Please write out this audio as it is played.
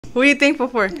Who are you thankful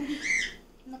for?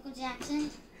 Michael Jackson.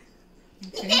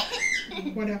 Okay.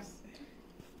 What else?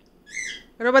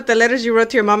 What about the letters you wrote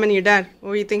to your mom and your dad? What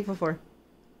were you thankful for?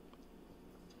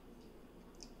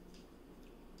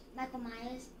 Michael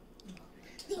Myers.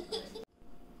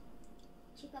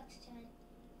 Chipmunk's turn.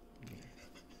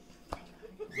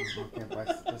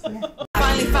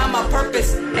 Finally found my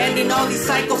purpose, ending all these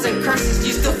cycles and curses.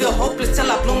 You still feel hopeless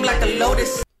till I bloom like a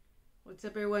lotus. What's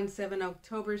up, everyone? 7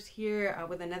 Octoberz here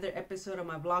with another episode of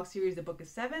my vlog series, The Book of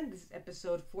Seven. This is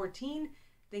episode 14.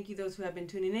 Thank you those who have been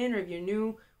tuning in, or if you're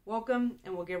new, welcome,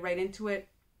 and we'll get right into it.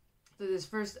 So this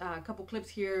first couple clips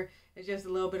here is just a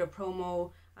little bit of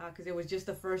promo because it was just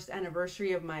the first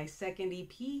anniversary of my second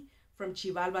EP, From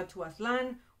Chivalba to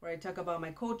Aztlan, where I talk about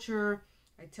my culture.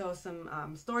 I tell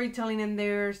some storytelling in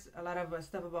there, a lot of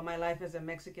stuff about my life as a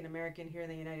Mexican-American here in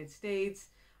the United States,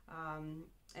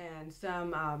 and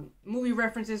some movie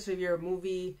references. So if you're a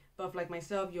movie buff like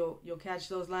myself, you'll catch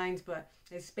those lines. But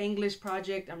it's Spanglish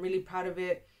project. I'm really proud of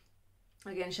it.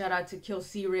 Again, shout out to Kill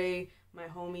C. Ray, my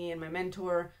homie and my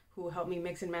mentor, who helped me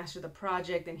mix and master the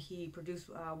project, and he produced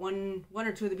one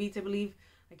or two of the beats, I believe.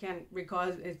 I can't recall.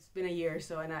 It's been a year,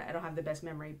 so and I don't have the best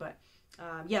memory, but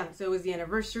yeah, so it was the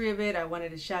anniversary of it. I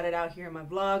wanted to shout it out here in my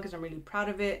vlog because I'm really proud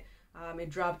of it. It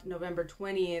dropped November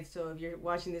 20th, so if you're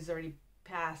watching this, already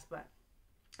passed, but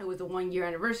it was the 1 year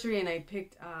anniversary, and I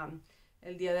picked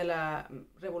El Día de la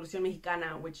Revolución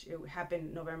Mexicana, which it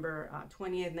happened November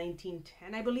 20th,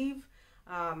 1910, I believe.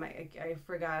 I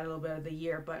forgot a little bit of the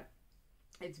year, but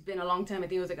it's been a long time. I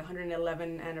think it was like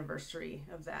 111th anniversary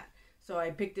of that. So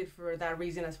I picked it for that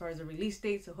reason as far as the release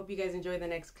date. So hope you guys enjoy the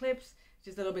next clips.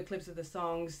 Just a little bit clips of the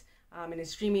songs, and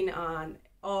it's streaming on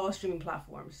all streaming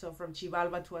platforms. So From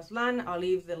Chivalba to Aztlan, I'll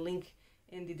leave the link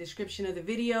in the description of the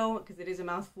video because it is a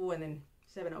mouthful, and then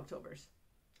 7 Octoberz.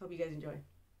 Hope you guys enjoy.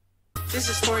 This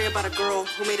is a story about a girl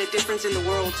who made a difference in the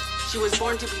world. She was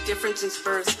born to be different since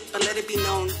birth, but let it be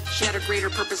known, she had a greater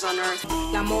purpose on earth.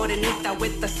 La morenita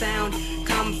with the sound,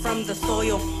 come from the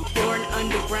soil, born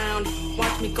underground.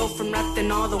 Watch me go from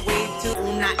nothing all the way to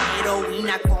una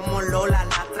heroína como Lola,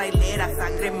 la trailera,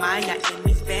 sangre maya en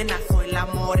mis venas. Soy la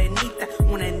morenita,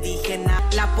 una indígena,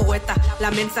 la poeta,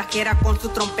 la mensajera con su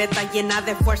trompeta llena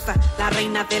de fuerza, la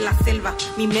reina de la selva,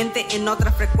 mi mente en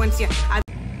otra frecuencia.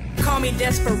 Call me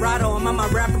Desperado, I'm on my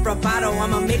rapper bravado.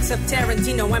 I'm a mix of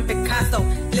Tarantino and Picasso.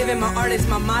 Living my art is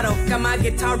my motto. Got my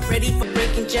guitar ready for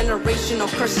breaking generational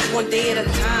curses one day at a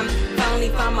time. Finally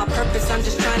found my purpose, I'm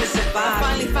just trying to survive. I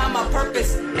finally found my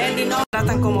purpose, ending all.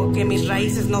 Tratan como que mis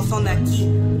raíces no son de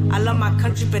aquí. I love my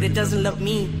country, but it doesn't love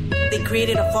me. They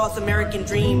created a false American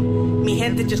dream. Mi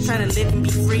gente just trying to live and be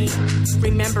free.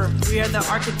 Remember, we are the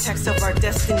architects of our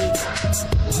destiny.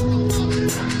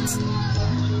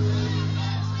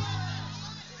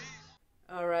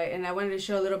 And I wanted to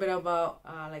show a little bit about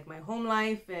like my home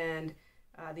life, and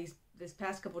this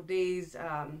past couple days,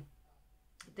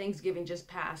 Thanksgiving just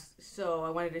passed, so I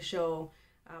wanted to show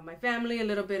my family a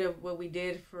little bit of what we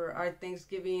did for our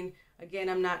Thanksgiving. Again,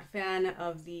 I'm not a fan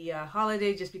of the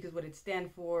holiday just because what it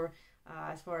stands for,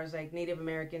 as far as like Native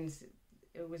Americans,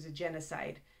 it was a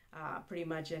genocide pretty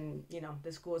much, and you know,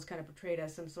 the school is kind of portrayed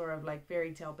as some sort of like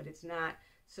fairy tale, but it's not.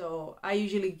 So I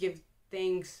usually give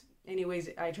thanks. Anyways,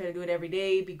 I try to do it every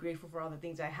day, be grateful for all the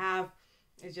things I have.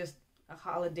 It's just a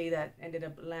holiday that ended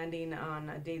up landing on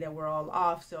a day that we're all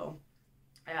off, so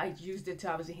I used it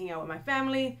to obviously hang out with my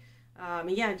family.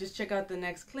 And yeah, just check out the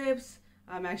next clips.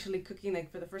 I'm actually cooking,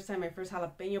 like, for the first time, my first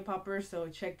jalapeno popper, so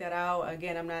check that out.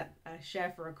 Again, I'm not a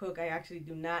chef or a cook. I actually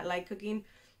do not like cooking.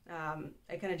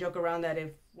 I kind of joke around that if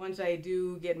once I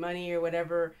do get money or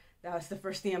whatever, that's the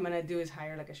first thing I'm gonna do is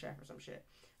hire like a chef or some shit.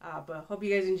 But hope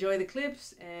you guys enjoy the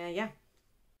clips, and yeah.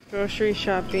 Grocery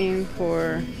shopping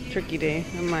for Turkey Day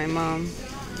with my mom,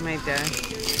 my dad.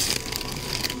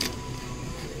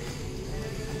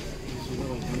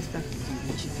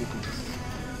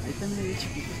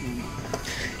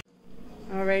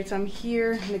 Alright, so I'm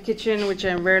here in the kitchen, which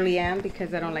I rarely am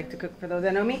because I don't like to cook, for those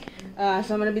that know me. So I'm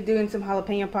going to be doing some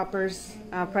jalapeno poppers.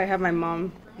 I'll probably have my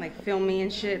mom like film me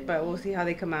and shit, but we'll see how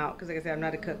they come out because like I said, I'm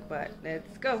not a cook, but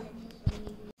let's go.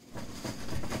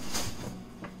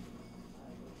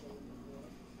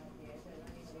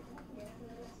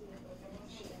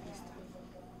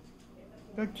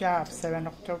 Good job, 7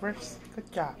 Octoberz.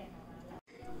 Good job.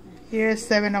 Here's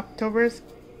 7 Octoberz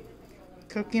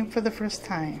cooking for the first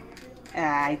time.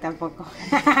 Ay, tampoco.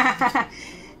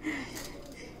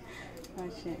 Oh,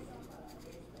 shit.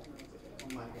 Oh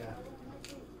my God.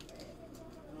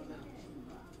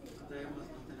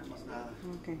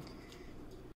 Okay.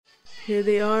 Here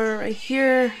they are right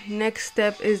here. Next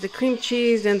step is the cream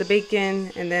cheese, then the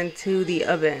bacon, and then to the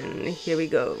oven. Here we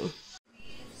go.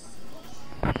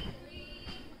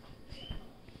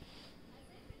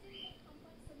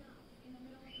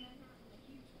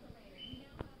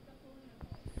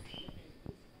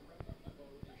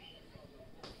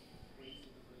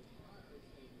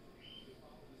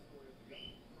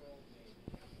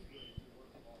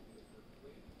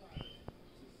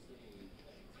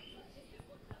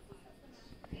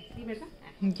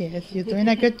 Yes, you're doing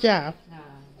a good job.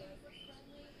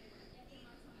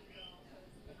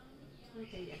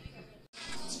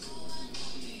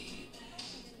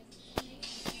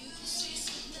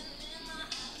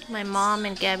 My mom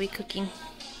and Gabby cooking.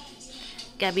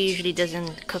 Gabby usually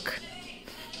doesn't cook.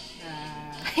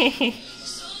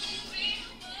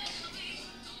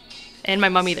 And my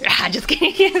mom either. Just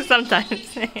kidding. Sometimes.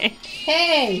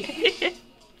 Hey!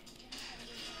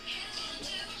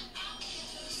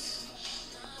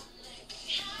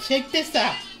 Check this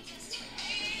out.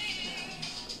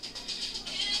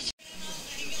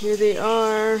 Here they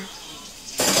are.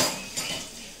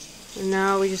 And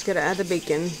now we just gotta add the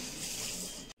bacon.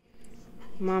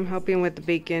 Mom helping with the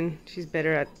bacon. She's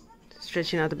better at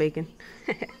stretching out the bacon.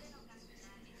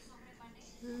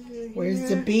 Where's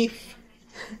the beef?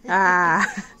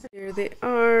 Here they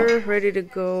are, ready to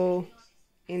go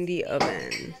in the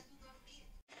oven.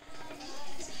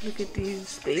 Look at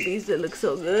these babies, they look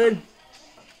so good.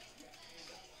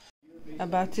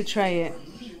 About to try it.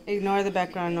 Ignore the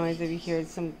background noise if you hear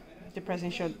some depressing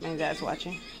show my dad's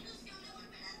watching.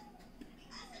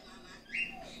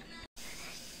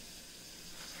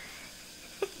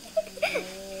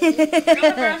 Let's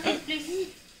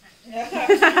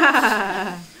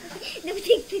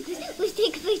take pictures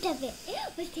of it.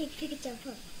 Let's take pictures of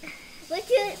her. Let's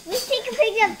take a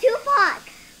picture of Tupac.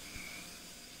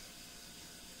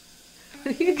 What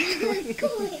are you doing?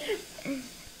 What are you doing?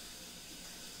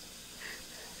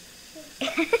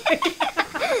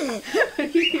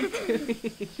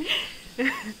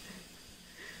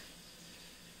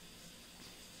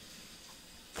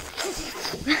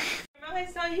 Remember I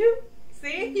saw you?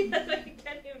 See? You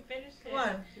can't even finish it. Come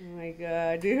on. Oh my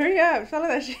god, dude, hurry up. Follow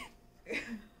that shit.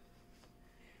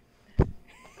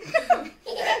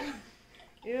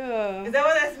 Ew. Is that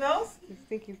what that smells?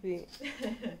 Stinky feet.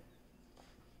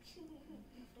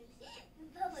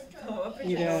 Oh,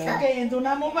 Yeah. Okay, and do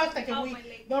not move after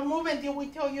don't move until we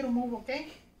tell you to move, okay?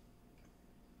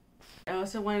 I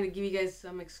also wanted to give you guys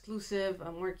some exclusive.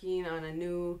 I'm working on a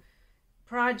new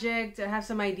project. I have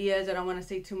some ideas. I don't want to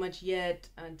say too much yet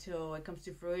until it comes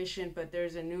to fruition, but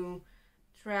there's a new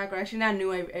track, or actually not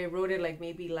new. I wrote it like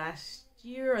maybe last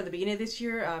year or the beginning of this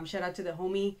year. Shout out to the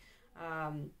homie.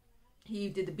 He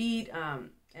did the beat,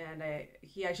 and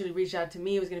he actually reached out to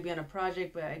me. It was going to be on a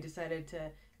project, but I decided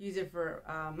to use it for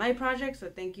my project, so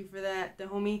thank you for that, the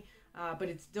homie. But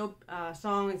it's a dope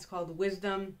song. It's called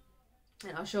Wisdom,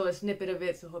 and I'll show a snippet of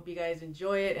it, so hope you guys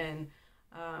enjoy it, and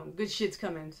good shit's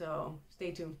coming, so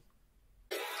stay tuned.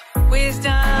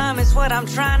 Wisdom is what I'm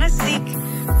trying to seek.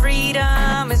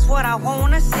 Freedom is what I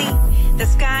want to see. The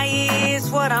sky is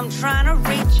what I'm trying to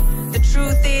reach. The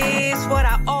truth is what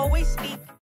I always speak.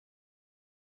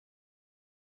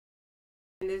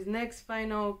 In this next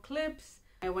final clips,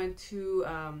 I went to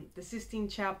the Sistine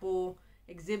Chapel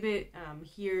exhibit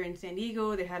here in San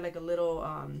Diego. They had like a little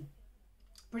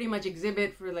pretty much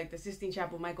exhibit for like the Sistine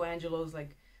Chapel, Michelangelo's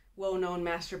like well-known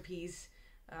masterpiece,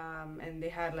 and they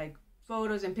had like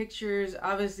photos and pictures.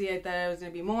 Obviously I thought it was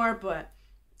gonna be more, but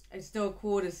it's still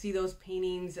cool to see those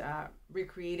paintings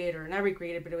recreated, or not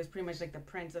recreated, but it was pretty much like the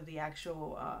prints of the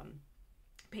actual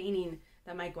painting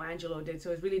that Michelangelo did.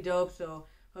 So it's really dope. So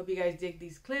hope you guys dig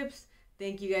these clips.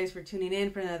 Thank you guys for tuning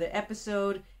in for another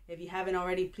episode. If you haven't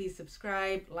already, please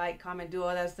subscribe, like, comment, do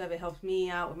all that stuff. It helps me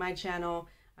out with my channel.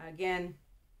 Again,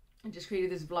 I just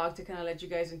created this vlog to kind of let you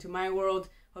guys into my world.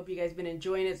 Hope you guys been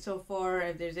enjoying it so far.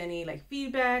 If there's any like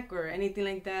feedback or anything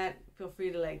like that, feel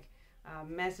free to like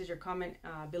message or comment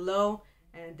below.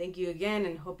 And thank you again,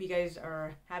 and hope you guys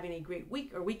are having a great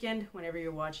week or weekend whenever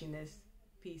you're watching this.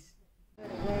 Peace.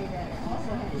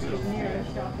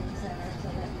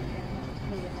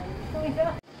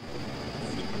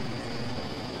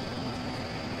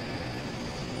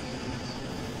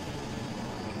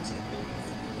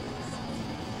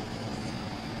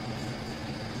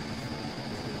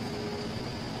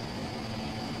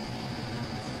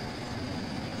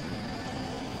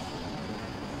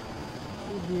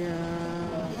 Yeah.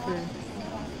 Okay.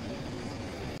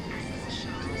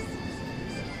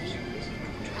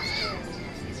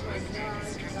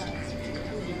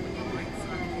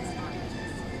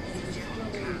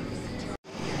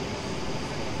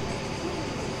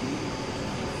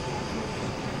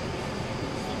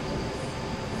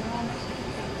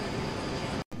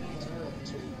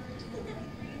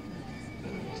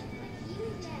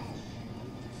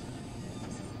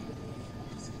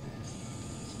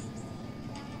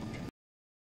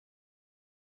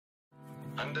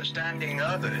 understanding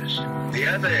others, the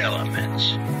other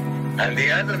elements, and the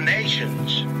other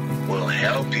nations will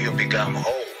help you become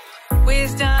whole.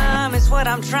 Wisdom is what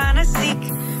I'm trying to seek.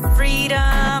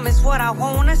 Freedom is what I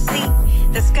want to see.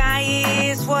 The sky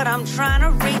is what I'm trying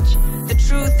to reach. The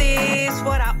truth is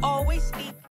what I